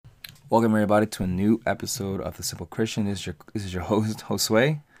Welcome everybody to a new episode of The Simple Christian. This is your host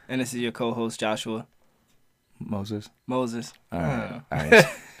Josue And this is your co-host Joshua Moses. Moses. All right.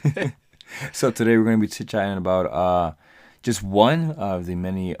 So today we're going to be chatting about just one of the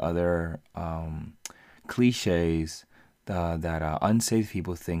many other cliches that unsaved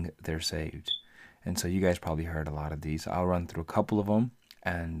people think they're saved, and so you guys probably heard a lot of these. I'll run through a couple of them,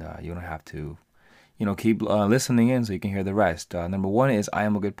 and you don't have to. Keep listening in so you can hear the rest. Number one is I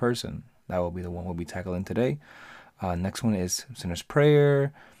am a good person. That will be the one we'll be tackling today. Next one is sinner's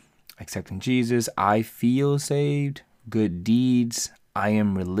prayer, accepting Jesus, I feel saved, good deeds, I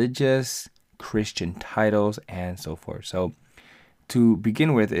am religious, Christian titles, and so forth. So to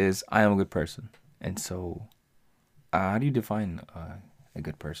begin with is I am a good person. And so how do you define a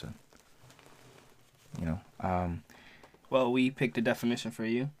good person? Well, we picked a definition for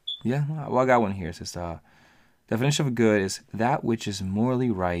you. Yeah, well, I got one here. It says, definition of good is that which is morally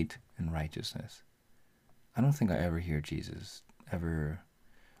right and righteousness. I don't think I ever hear Jesus ever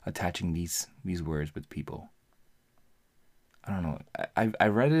attaching these words with people. I don't know. I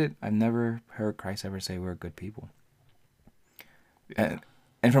read it. I've never heard Christ ever say we're good people. And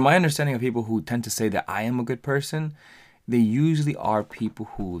from my understanding of people who tend to say that I am a good person, they usually are people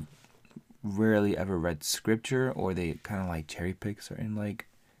who rarely ever read scripture, or they kind of like cherry pick certain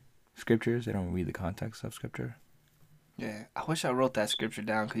scriptures. They don't read the context of scripture. Yeah, I wish I wrote that scripture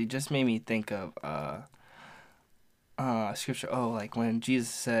down because you just made me think of scripture. Oh, like when Jesus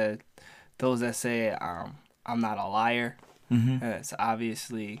said, "Those that say I'm not a liar," it's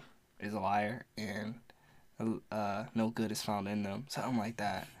obviously is a liar, and no good is found in them. Something like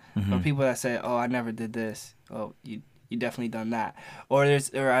that. Or people that say, "Oh, I never did this." Oh, you definitely done that. Or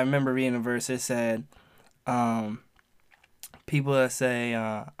I remember reading a verse. It said, people that say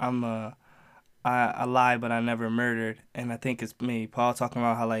I lie but I never murdered, and I think it's maybe Paul talking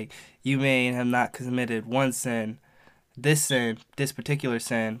about how like you may have not committed one sin, this particular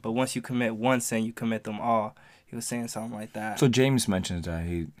sin, but once you commit one sin, you commit them all. He was saying something like that. So James mentions that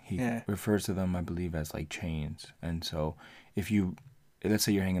he Yeah. refers to them, I believe, as like chains. And so let's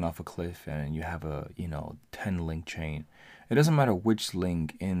say you're hanging off a cliff and you have a 10-link chain, it doesn't matter which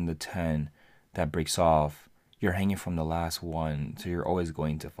link in the 10 that breaks off. You're hanging from the last one, so you're always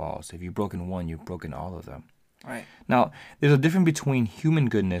going to fall. So if you've broken one, you've broken all of them. Right. Now, there's a difference between human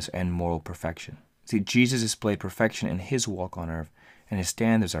goodness and moral perfection. See, Jesus displayed perfection in his walk on earth, and his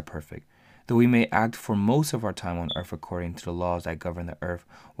standards are perfect. Though we may act for most of our time on earth according to the laws that govern the earth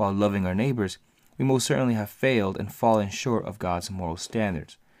while loving our neighbors, we most certainly have failed and fallen short of God's moral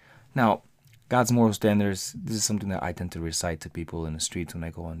standards. Now, God's moral standards, this is something that I tend to recite to people in the streets when I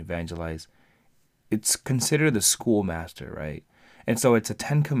go and evangelize. It's considered the schoolmaster, right? And so it's the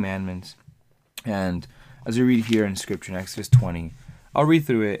 10 Commandments. And as we read here in Scripture in Exodus 20, I'll read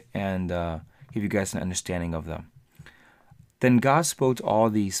through it and give you guys an understanding of them. Then God spoke all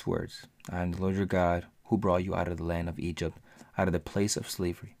these words. I am the Lord your God, who brought you out of the land of Egypt, out of the place of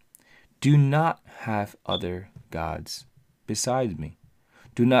slavery. Do not have other gods besides me.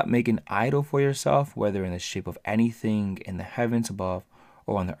 Do not make an idol for yourself, whether in the shape of anything in the heavens above,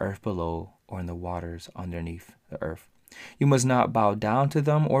 or on the earth below, or in the waters underneath the earth. You must not bow down to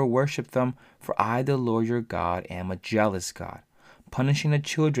them or worship them, for I, the Lord your God, am a jealous God, punishing the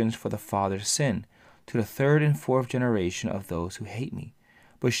children for the father's sin, to the third and fourth generation of those who hate me,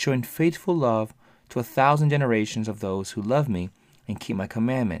 but showing faithful love to 1,000 generations of those who love me and keep my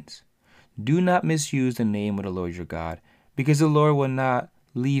commandments. Do not misuse the name of the Lord your God, because the Lord will not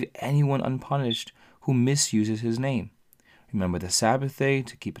leave anyone unpunished who misuses his name. Remember the Sabbath day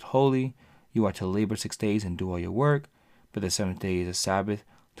to keep it holy. You are to labor 6 days and do all your work, but the seventh day is a Sabbath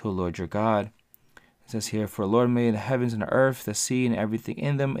to the Lord your God. It says here, for the Lord made the heavens and the earth, the sea, and everything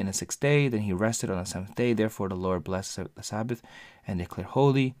in them in the 6th day. Then he rested on the 7th day. Therefore the Lord blessed the Sabbath and declared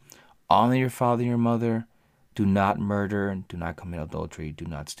holy. Honor your father and your mother. Do not murder. Do not commit adultery. Do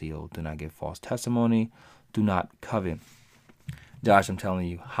not steal. Do not give false testimony. Do not covet. Josh, I'm telling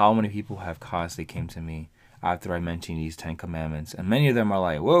you, how many people have constantly came to me after I mentioned these 10 commandments, and many of them are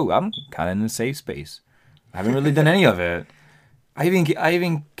like, whoa, I'm kind of in a safe space. I haven't really done any of it. I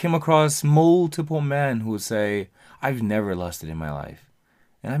even came across multiple men who would say, I've never lusted in my life.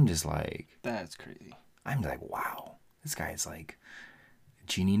 And I'm just like... That's crazy. I'm like, wow, this guy is like a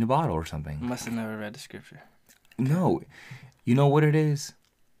genie in a bottle or something. Must have never read the scripture. No. You know what it is?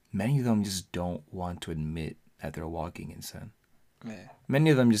 Many of them just don't want to admit that they're walking in sin. Yeah.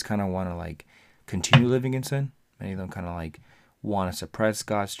 Many of them just kind of want to continue living in sin. Many of them kind of want to suppress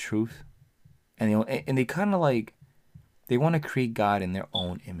God's truth. And they kind of they want to create God in their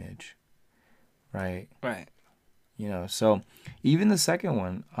own image. Right? Right. So even the second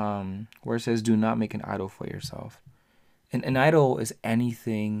one, where it says, do not make an idol for yourself. An idol is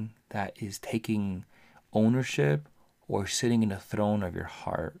anything that is taking ownership or sitting in the throne of your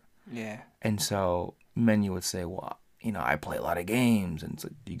heart. Yeah. And so many would say, well, I play a lot of games, and so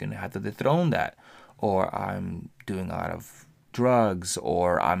you're going to have to dethrone that. Or I'm doing a lot of drugs,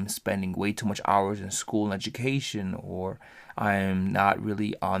 or I'm spending way too much hours in school and education, or I'm not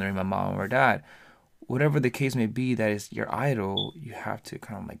really honoring my mom or dad. Whatever the case may be, that is your idol, you have to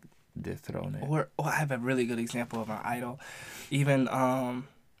kind of like dethrone it. Or I have a really good example of an idol. Even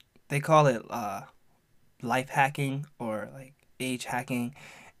they call it life hacking or like age hacking.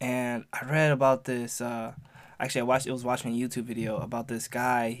 And I read about this. Actually, I was watching a YouTube video about this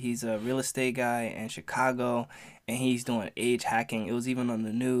guy. He's a real estate guy in Chicago, and he's doing age hacking. It was even on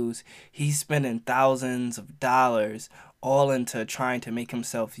the news. He's spending thousands of dollars all into trying to make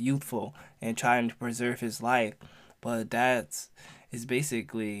himself youthful and trying to preserve his life. But is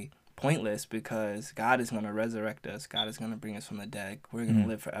basically pointless because God is going to resurrect us. God is going to bring us from the dead. We're going to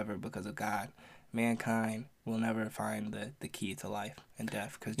live forever because of God. Mankind will never find the key to life and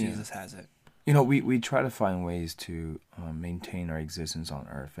death because Jesus has it. We try to find ways to maintain our existence on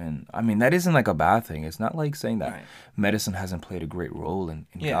Earth. And, I mean, that isn't like a bad thing. It's not like saying that medicine hasn't played a great role and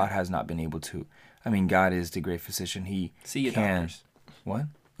God has not been able to. I mean, God is the great physician. He See your can. doctors. What?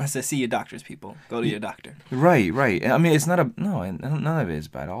 I said, see your doctors, people. Go to your doctor. Right. I mean, it's not none of it is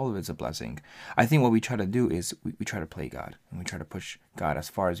bad. All of it's a blessing. I think what we try to do is we try to play God, and we try to push God as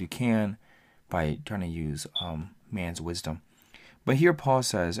far as we can by trying to use man's wisdom. But here Paul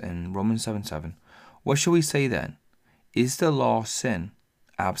says in Romans 7:7, what shall we say then? Is the law sin?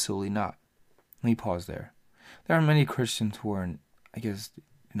 Absolutely not. Let me pause there. There are many Christians who are, I guess,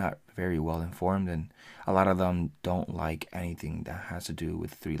 not very well informed, and a lot of them don't like anything that has to do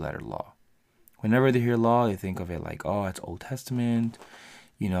with three-letter law. Whenever they hear law, they think of it like, oh, it's Old Testament.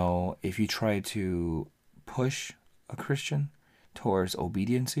 If you try to push a Christian towards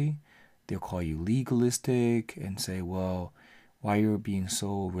obediency, they'll call you legalistic and say, well, why you're being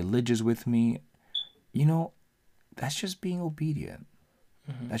so religious with me? That's just being obedient.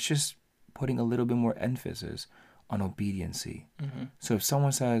 Mm-hmm. That's just putting a little bit more emphasis on obediency. Mm-hmm. So if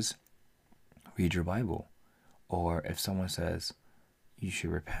someone says, read your Bible, or if someone says, you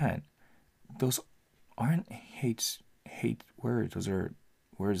should repent, those aren't hate words. Those are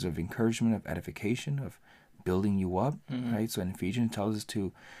words of encouragement, of edification, of building you up, right? So in Ephesians, it tells us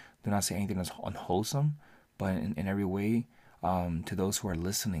to do not say anything that's unwholesome, but in every way, to those who are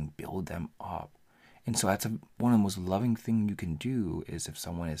listening, build them up. And so that's one of the most loving things you can do is if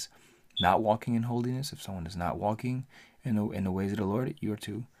someone is not walking in holiness, if someone is not walking in the ways of the Lord, you are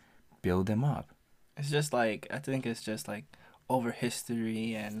to build them up. It's just like, I think it's just like over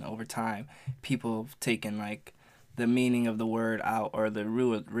history and over time, people have taken like the meaning of the word out or the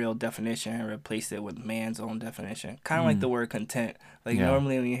real definition and replaced it with man's own definition. Kind of like the word content. Like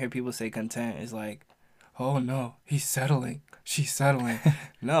normally when you hear people say content, it's like, oh no, he's settling. She's settling.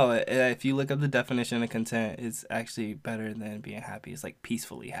 No, if you look up the definition of content, it's actually better than being happy. It's like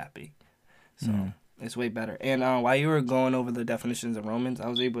peacefully happy. So it's way better. And while you were going over the definitions of Romans, I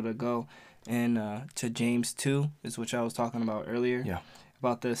was able to go to James 2, is what I was talking about earlier. Yeah.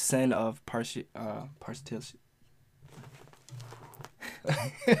 About the sin of partiality.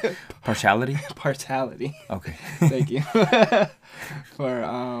 Partiality. Okay. Thank you.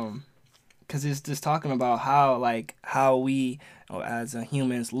 Because it's just talking about how we as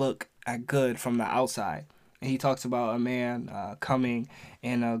humans look at good from the outside. And he talks about a man coming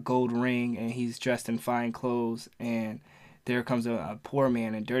in a gold ring and he's dressed in fine clothes, and there comes a poor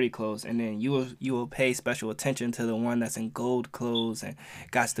man in dirty clothes, and then you will pay special attention to the one that's in gold clothes and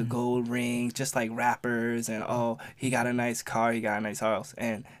got the gold rings, just like rappers, and oh, he got a nice car, he got a nice house,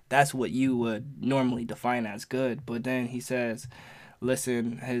 and that's what you would normally define as good. But then he says,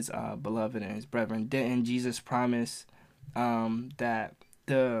 listen, his beloved and his brethren, didn't Jesus promise that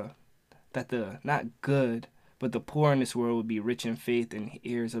the not good, but the poor in this world would be rich in faith and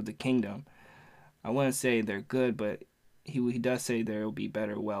heirs of the kingdom? I wouldn't say they're good, but he does say there will be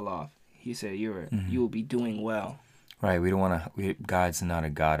better well off. He said you will be doing well. Right. We don't want to. God's not a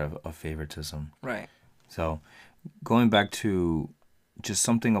God of favoritism. Right. So, going back to just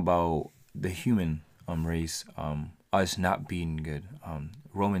something about the human race, us not being good.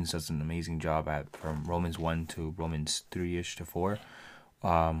 Romans does an amazing job from Romans 1 to Romans 3-ish to 4.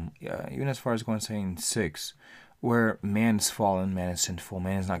 Even as far as going saying 6, where man is fallen, man is sinful,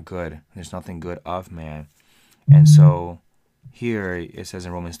 man is not good. There's nothing good of man. And so here it says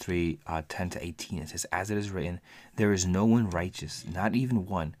in Romans 3, 10 to 18, it says, as it is written, there is no one righteous, not even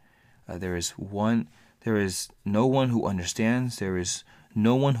one. There is one There is no one who understands. There is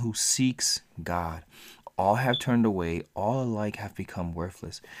no one who seeks God. All have turned away. All alike have become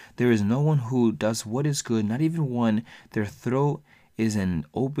worthless. There is no one who does what is good, not even one. Their throat is an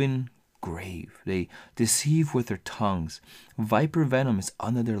open grave. They deceive with their tongues. Viper venom is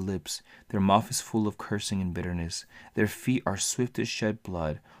under their lips. Their mouth is full of cursing and bitterness. Their feet are swift to shed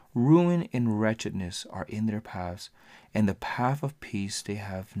blood. Ruin and wretchedness are in their paths, and the path of peace they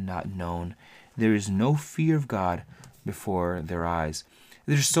have not known. There is no fear of God before their eyes.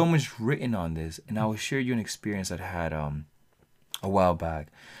 There's so much written on this, and I will share you an experience that I had a while back.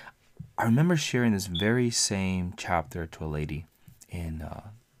 I remember sharing this very same chapter to a lady in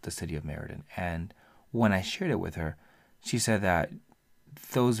the city of Meriden, and when I shared it with her, she said that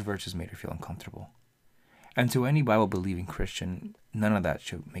those verses made her feel uncomfortable. And to any Bible-believing Christian, none of that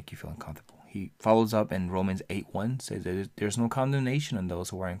should make you feel uncomfortable. He follows up in Romans 8:1, says that there's no condemnation on those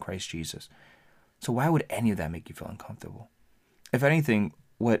who are in Christ Jesus. So why would any of that make you feel uncomfortable? If anything,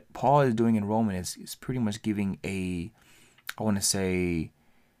 what Paul is doing in Romans is pretty much giving a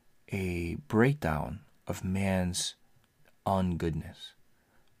breakdown of man's ungoodness,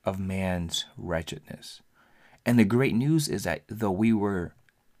 of man's wretchedness. And the great news is that though we were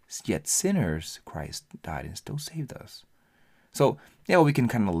yet sinners, Christ died and still saved us. So, yeah, we can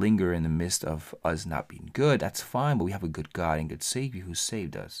kind of linger in the midst of us not being good. That's fine, but we have a good God and good Savior who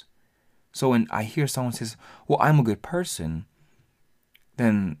saved us. So when I hear someone says, well, I'm a good person,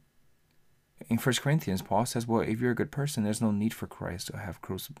 then in 1 Corinthians, Paul says, well, if you're a good person, there's no need for Christ to have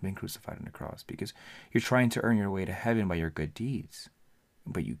been crucified on the cross, because you're trying to earn your way to heaven by your good deeds.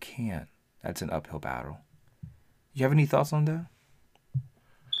 But you can't. That's an uphill battle. You have any thoughts on that?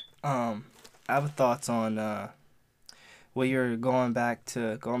 I have thoughts on well, you're going back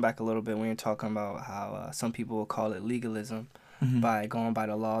a little bit when you're talking about how some people will call it legalism by going by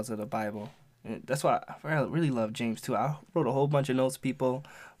the laws of the Bible. And that's why I really love James too. I wrote a whole bunch of notes, people,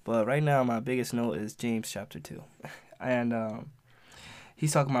 but right now my biggest note is James chapter 2. And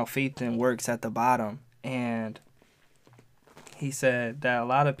he's talking about faith and works at the bottom. And he said that a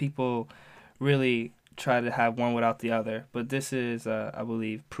lot of people really try to have one without the other. But this is, I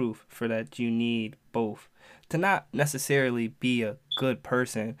believe, proof for that you need both. To not necessarily be a good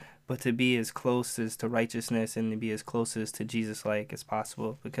person, but to be as close as to righteousness and to be as close as to Jesus-like as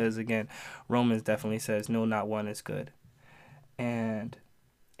possible. Because, again, Romans definitely says, no, not one is good. And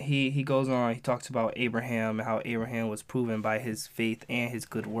he goes on, he talks about Abraham and how Abraham was proven by his faith and his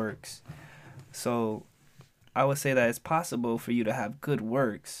good works. So I would say that it's possible for you to have good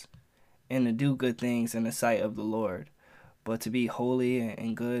works and to do good things in the sight of the Lord. But to be holy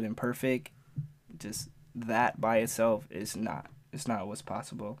and good and perfect, just that by itself is not. It's not what's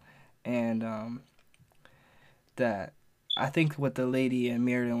possible. And that I think what the lady in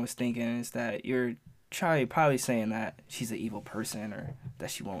Meriden was thinking is that you're probably saying that she's an evil person or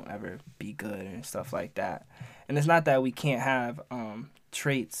that she won't ever be good and stuff like that. And it's not that we can't have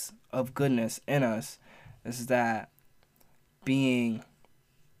traits of goodness in us. It's that being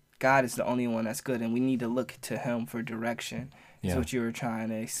God is the only one that's good, and we need to look to him for direction. Is what you were trying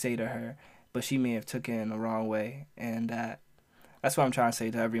to say to her, but she may have took it in the wrong way. And that's what I'm trying to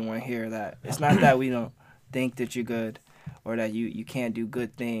say to everyone here, that it's not that we don't think that you're good or that you can't do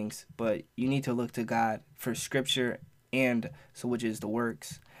good things, but you need to look to God for scripture, and so which is the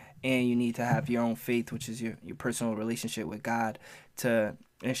works, and you need to have your own faith, which is your personal relationship with God, to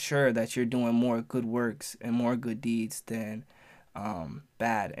ensure that you're doing more good works and more good deeds than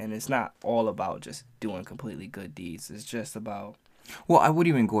bad. And it's not all about just doing completely good deeds. It's just about... Well, I would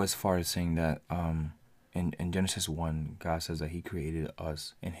even go as far as saying that in Genesis 1, God says that he created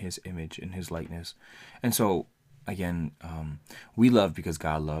us in his image, in his likeness. And so, again, we love because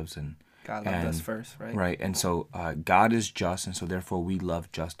God loves, and God loved us first, right? Right. And so God is just, and so therefore we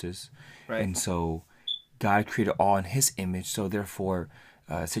love justice. Right. And so God created all in his image, so therefore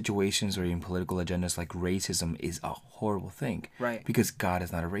situations or even political agendas like racism is a horrible thing. Right. Because God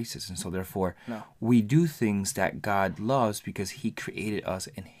is not a racist. And so therefore we do things that God loves because he created us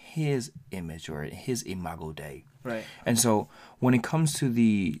in his image, or in his imago Dei. Right. And so when it comes to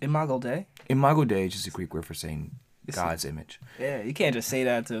the... Imago Dei? Imago Dei is just a Greek word for saying God's image. Yeah, you can't just say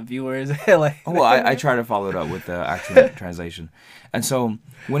that to viewers. Well, I try to follow it up with the actual translation. And so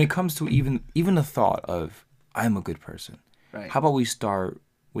when it comes to even the thought of, I'm a good person, right. How about we start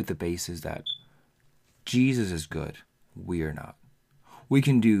with the basis that Jesus is good, we are not. We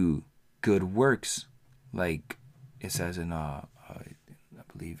can do good works, like it says in, I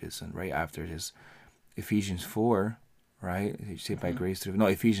believe it's in, right after his Ephesians 4, right? You say by grace through, no,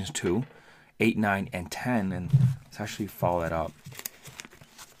 Ephesians 2, 8, 9, and 10, and let's actually follow that up.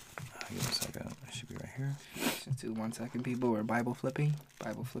 Give me a second. It should be right here. Ephesians 2, 1 second, people. We're Bible flipping.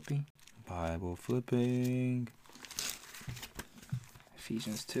 Bible flipping. Bible flipping.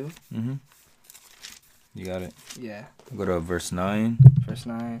 Ephesians 2. Mm-hmm. You got it? Yeah. Go to verse 9. Verse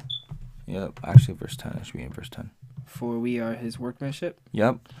 9. Yep. Actually, verse 10. I should be in verse 10. For we are his workmanship.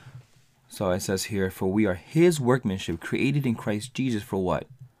 Yep. So it says here, for we are his workmanship, created in Christ Jesus for what?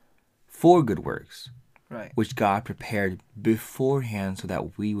 For good works. Right. Which God prepared beforehand so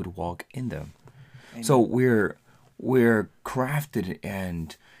that we would walk in them. Amen. So we're crafted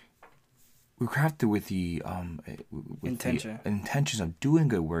and we're crafted with the intention. The intentions of doing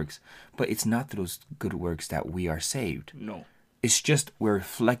good works, but it's not through those good works that we are saved. No. It's just we're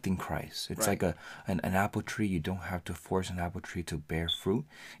reflecting Christ. It's Right. like an apple tree. You don't have to force an apple tree to bear fruit.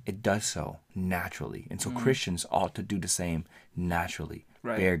 It does so naturally. And so Christians ought to do the same naturally.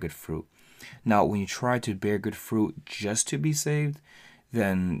 Right. Bear good fruit. Now, when you try to bear good fruit just to be saved,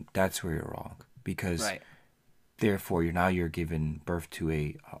 then that's where you're wrong. Because Right. therefore, you're giving birth to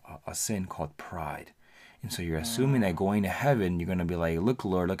a sin called pride. And so you're assuming that going to heaven, you're going to be like, look,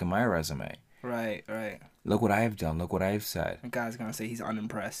 Lord, look at my resume. Right. Right. Look what I have done. Look what I have said. And God's gonna say he's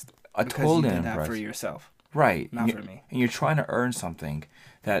unimpressed. I because totally you did that unimpressed. for yourself. Right. Not and for me. And you're trying to earn something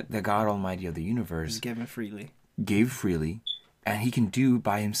that the God Almighty of the He's universe given freely. gave freely, and he can do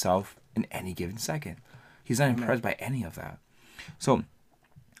by himself in any given second. He's not impressed by any of that. So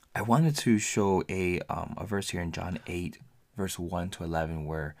I wanted to show a verse here in John 8, verse 1 to 11,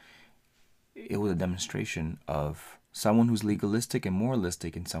 where it was a demonstration of someone who's legalistic and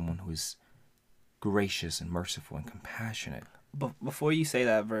moralistic and someone who's gracious and merciful and compassionate. But before you say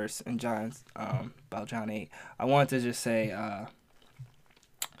that verse in John's about John 8, I wanted to just say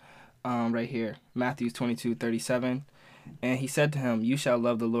right here, Matthew 22:37, and he said to him, "You shall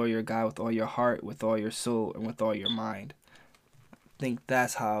love the Lord your God with all your heart, with all your soul, and with all your mind." I think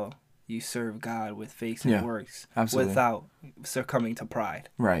that's how you serve God, with faith and works, absolutely. without succumbing to pride.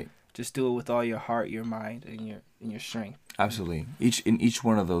 Right. Just do it with all your heart, your mind, and your strength. Absolutely. In each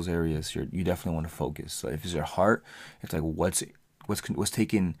one of those areas, you definitely want to focus. So if it's your heart, it's like what's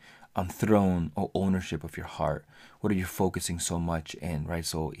taking throne or ownership of your heart. What are you focusing so much in, right?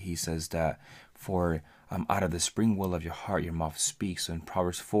 So he says that for out of the spring well of your heart, your mouth speaks. So in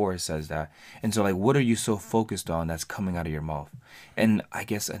Proverbs 4, it says that. And so like, what are you so focused on that's coming out of your mouth? And I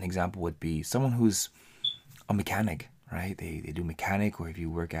guess an example would be someone who's a mechanic, right? They do mechanic, or if you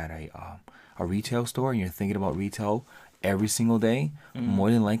work at a retail store and you're thinking about retail every single day, more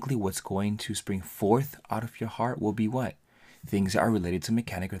than likely what's going to spring forth out of your heart will be what? Things that are related to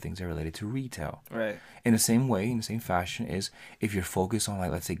mechanic or things that are related to retail. Right. In the same way, in the same fashion, is if you're focused on,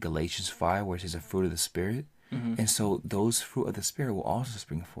 like, let's say Galatians 5, where it says a fruit of the Spirit, and so those fruit of the Spirit will also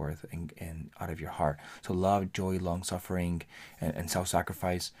spring forth and out of your heart. So love, joy, long-suffering, and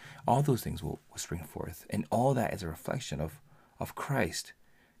self-sacrifice, all those things will spring forth. And all that is a reflection of Christ,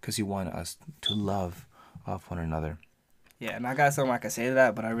 because he wanted us to love one another. Yeah, and I got something I can say to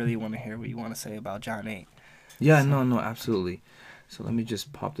that, but I really want to hear what you want to say about John 8. Yeah, no, absolutely. So let me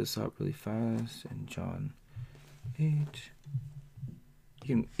just pop this up really fast. And John 8.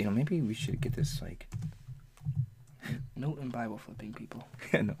 Maybe we should get this like... Note and Bible flipping, people.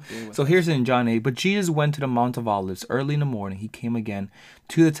 No. So here's in John 8. But Jesus went to the Mount of Olives early in the morning. He came again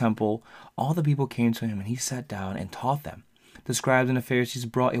to the temple. All the people came to him, and he sat down and taught them. The scribes and the Pharisees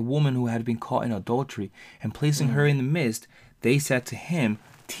brought a woman who had been caught in adultery, and placing her in the midst, they said to him,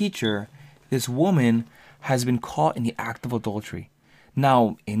 "Teacher, this woman has been caught in the act of adultery.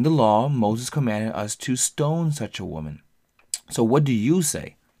 Now, in the law, Moses commanded us to stone such a woman. So what do you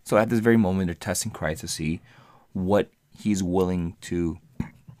say?" So at this very moment, they're testing Christ to see what he's willing to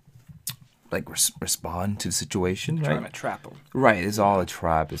respond to the situation, right? Trying to trap him. Right, it's all a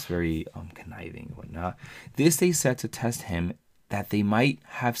trap. It's very conniving and whatnot. This they said to test him, that they might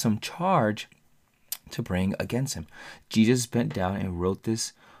have some charge to bring against him. Jesus bent down and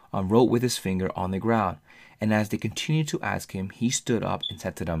wrote with his finger on the ground. And as they continued to ask him, he stood up and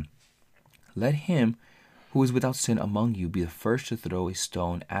said to them, "Let him who is without sin among you be the first to throw a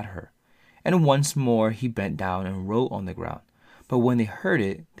stone at her." And once more he bent down and wrote on the ground. But when they heard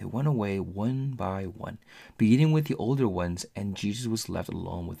it, they went away one by one, beginning with the older ones, and Jesus was left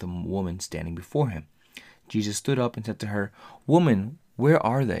alone with the woman standing before him. Jesus stood up and said to her, "Woman, where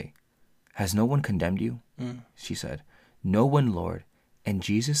are they? Has no one condemned you?" She said, "No one, Lord." And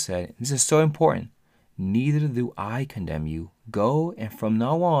Jesus said, this is so important, "Neither do I condemn you. Go, and from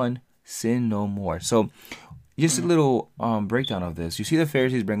now on, sin no more." So just a little breakdown of this. You see the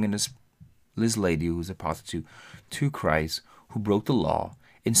Pharisees bringing this lady who's a prostitute to Christ, who broke the law.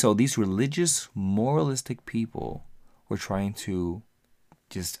 And so these religious, moralistic people were trying to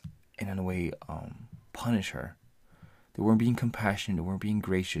just, in a way, punish her. They weren't being compassionate. They weren't being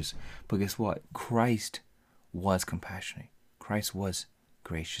gracious. But guess what? Christ was compassionate. Christ was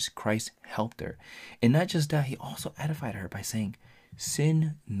gracious. Christ helped her. And not just that, he also edified her by saying,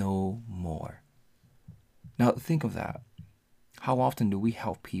 sin no more. Now think of that. How often do we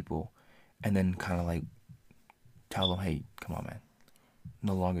help people and then kind of like tell them, hey, come on, man.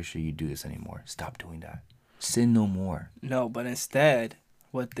 No longer should you do this anymore. Stop doing that. Sin no more. No, but instead,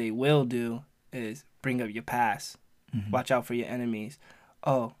 what they will do is bring up your past. Mm-hmm. Watch out for your enemies.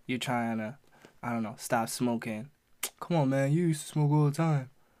 Oh, you're trying to, I don't know, stop smoking. Come on, man. You used to smoke all the time.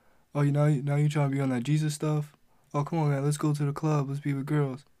 Oh, now you trying to be on that Jesus stuff? Oh, come on, man. Let's go to the club. Let's be with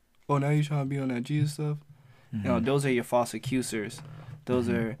girls. Oh, now you trying to be on that Jesus stuff? Mm-hmm. You know, those are your false accusers. Those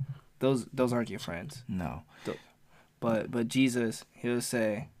Mm-hmm. are those aren't your friends. No. But Jesus, he'll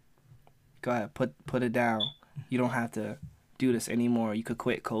say, go ahead, put it down. You don't have to do this anymore. You could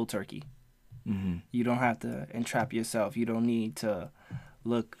quit cold turkey. Mm-hmm. You don't have to entrap yourself. You don't need to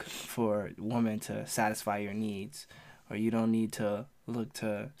look for women to satisfy your needs, or you don't need to look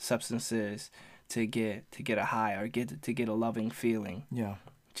to substances to get a high or to get a loving feeling. Yeah.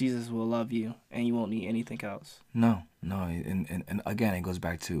 Jesus will love you, and you won't need anything else. No. And again, it goes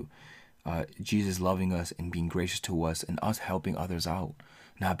back to Jesus loving us and being gracious to us and us helping others out,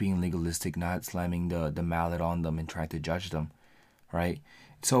 not being legalistic, not slamming the mallet on them and trying to judge them, right?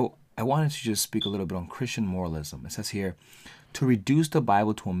 So I wanted to just speak a little bit on Christian moralism. It says here, to reduce the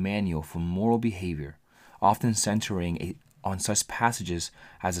Bible to a manual for moral behavior, often centering on such passages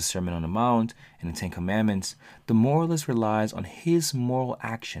as the Sermon on the Mount and the Ten Commandments, the moralist relies on his moral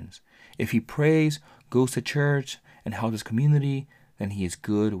actions. If he prays, goes to church, and helps his community, then he is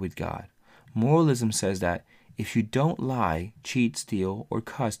good with God. Moralism says that if you don't lie, cheat, steal, or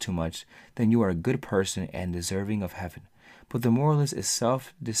cuss too much, then you are a good person and deserving of heaven. But the moralist is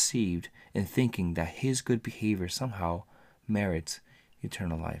self-deceived in thinking that his good behavior somehow merits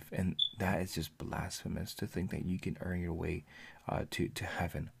eternal life. And that is just blasphemous, to think that you can earn your way to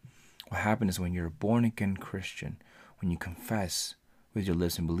heaven. What happens is when you're a born-again Christian, when you confess with your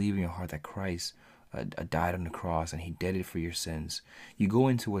lips and believe in your heart that Christ died on the cross and he did it for your sins, you go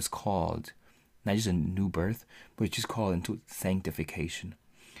into what's called not just a new birth, but it's just called into sanctification.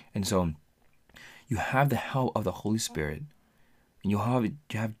 And so you have the help of the Holy Spirit. And you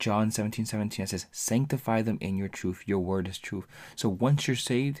have John 17:17 that says, sanctify them in your truth. Your word is truth. So once you're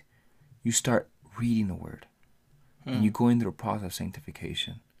saved, you start reading the word. And you go into the process of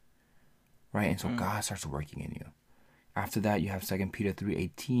sanctification. Right? And so God starts working in you. After that, you have 2 Peter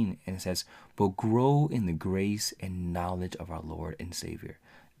 3:18, and it says, but grow in the grace and knowledge of our Lord and Savior,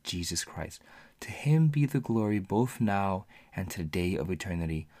 Jesus Christ. To him be the glory both now and to the day of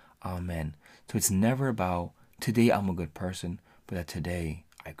eternity. Amen. So it's never about, today I'm a good person, but that today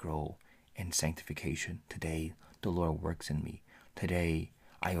I grow in sanctification. Today the Lord works in me. Today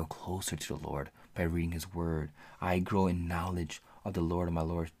I go closer to the Lord by reading his word. I grow in knowledge of the Lord and my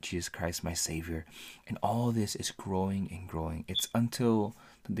Lord Jesus Christ, my Savior. And all this is growing and growing. It's until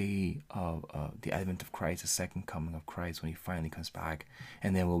the day of the advent of Christ, the second coming of Christ, when he finally comes back.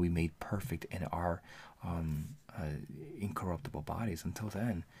 And then we'll be made perfect in our incorruptible bodies. Until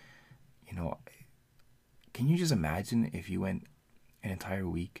then, can you just imagine if you went an entire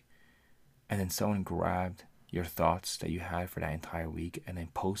week and then someone grabbed your thoughts that you had for that entire week and then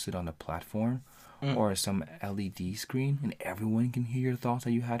posted on a platform or some LED screen, and everyone can hear your thoughts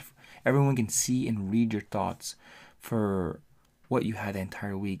that you had. Everyone can see and read your thoughts for what you had the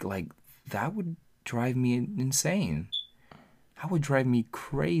entire week. Like, that would drive me insane. That would drive me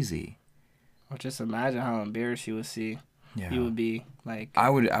crazy. Or just imagine how embarrassed you would be. Like,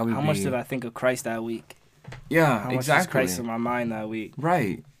 I would. How much did I think of Christ that week? Yeah, how much exactly. was Christ in my mind that week?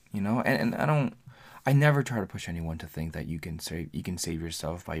 Right. And I never try to push anyone to think that you can save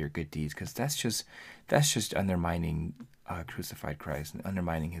yourself by your good deeds, because that's just undermining crucified Christ and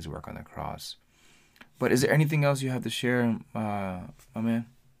undermining his work on the cross. But is there anything else you have to share, my man?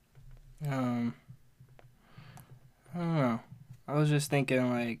 I don't know. I was just thinking,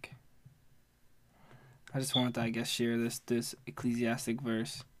 like, I just wanted to, I guess, share this ecclesiastic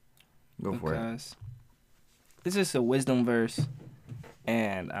verse. Go for it. Because it's just a wisdom verse.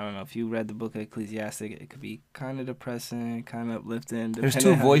 And I don't know if you read the book of Ecclesiastic, it could be kind of depressing, kind of uplifting. There's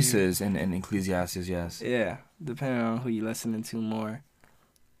two voices in Ecclesiastes, yes. Yeah, depending on who you're listening to more.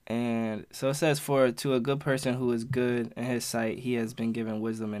 And so it says, for to a good person who is good in his sight, he has been given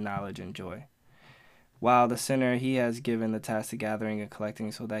wisdom and knowledge and joy. While the sinner, he has given the task of gathering and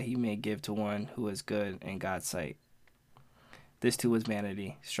collecting so that he may give to one who is good in God's sight. This too is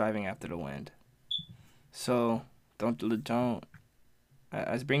vanity, striving after the wind. So don't.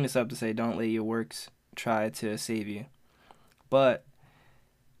 I bring this up to say, don't lay your works try to save you. But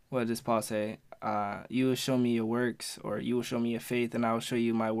what does Paul say? You will show me your works, or you will show me your faith, and I will show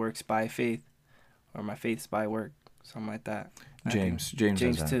you my works by faith, or my faith's by work, something like that. James James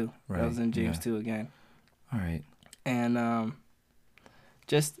says 2. Right. That was in James 2 again. All right. And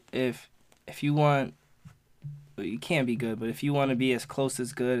just if you want, you can't be good, but if you want to be as close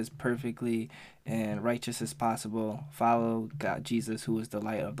as good as perfectly and righteous as possible, follow God, Jesus, who is the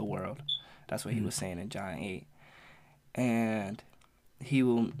light of the world. That's what he was saying in John 8. And he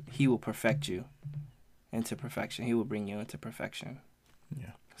will perfect you into perfection. He will bring you into perfection.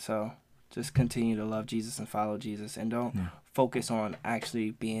 Yeah. So just continue to love Jesus and follow Jesus, and don't focus on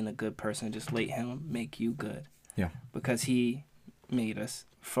actually being a good person. Just let him make you good. Yeah. Because he made us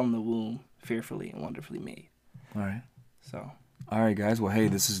from the womb fearfully and wonderfully made. All right. So. All right, guys. Well, hey,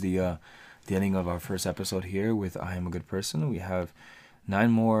 this is the ending of our first episode here with I Am a Good Person. We have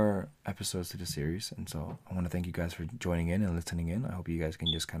 9 more episodes to the series, and so I want to thank you guys for joining in and listening in. I hope you guys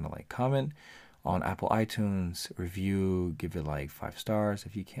can just kind of like comment on Apple iTunes, review, give it like 5 stars.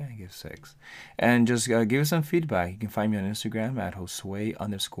 If you can, give 6. And just give us some feedback. You can find me on Instagram at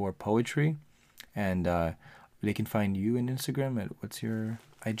Josue_poetry. And they can find you on Instagram at, what's your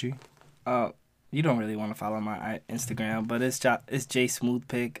IG? You don't really want to follow my Instagram, but it's J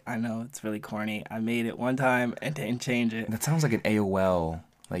Smoothpick. I know it's really corny. I made it one time and didn't change it. That sounds like an AOL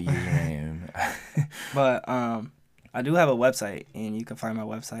like username. But I do have a website, and you can find my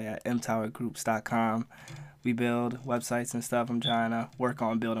website at mtowergroups.com. We build websites and stuff. I'm trying to work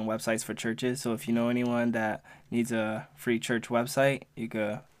on building websites for churches. So if you know anyone that needs a free church website, you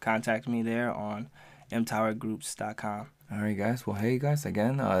can contact me there on mtowergroups.com. All right, guys. Well, hey, guys,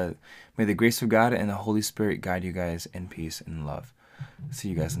 again, may the grace of God and the Holy Spirit guide you guys in peace and love. See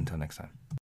you guys until next time.